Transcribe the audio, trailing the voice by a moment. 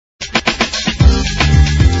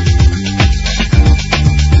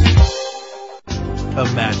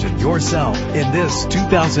yourself in this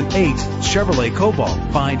 2008 Chevrolet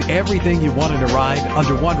Cobalt. Find everything you want in a ride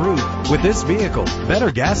under one roof with this vehicle.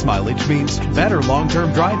 Better gas mileage means better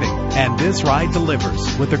long-term driving, and this ride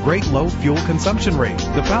delivers with a great low fuel consumption rate.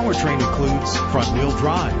 The powertrain includes front-wheel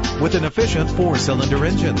drive with an efficient 4-cylinder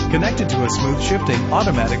engine connected to a smooth shifting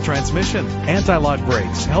automatic transmission. Anti-lock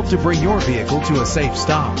brakes help to bring your vehicle to a safe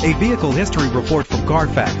stop. A vehicle history report from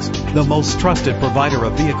Carfax, the most trusted provider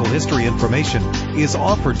of vehicle history information, is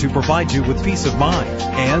offered to provide you with peace of mind.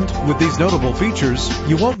 And with these notable features,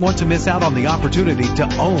 you won't want to miss out on the opportunity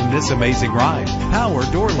to own this amazing ride. Power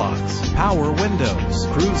door locks, power windows,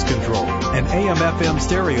 cruise control, an AM/FM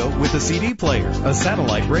stereo with a CD player, a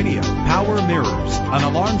satellite radio, power mirrors, an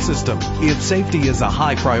alarm system. If safety is a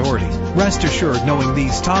high priority, rest assured knowing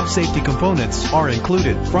these top safety components are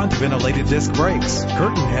included: front ventilated disc brakes,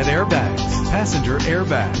 curtain head airbags, passenger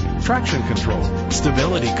airbag, traction control,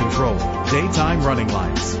 stability control, daytime running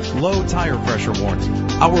lights, low tire pressure warning.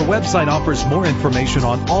 Our website offers more information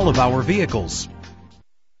on all of our vehicles.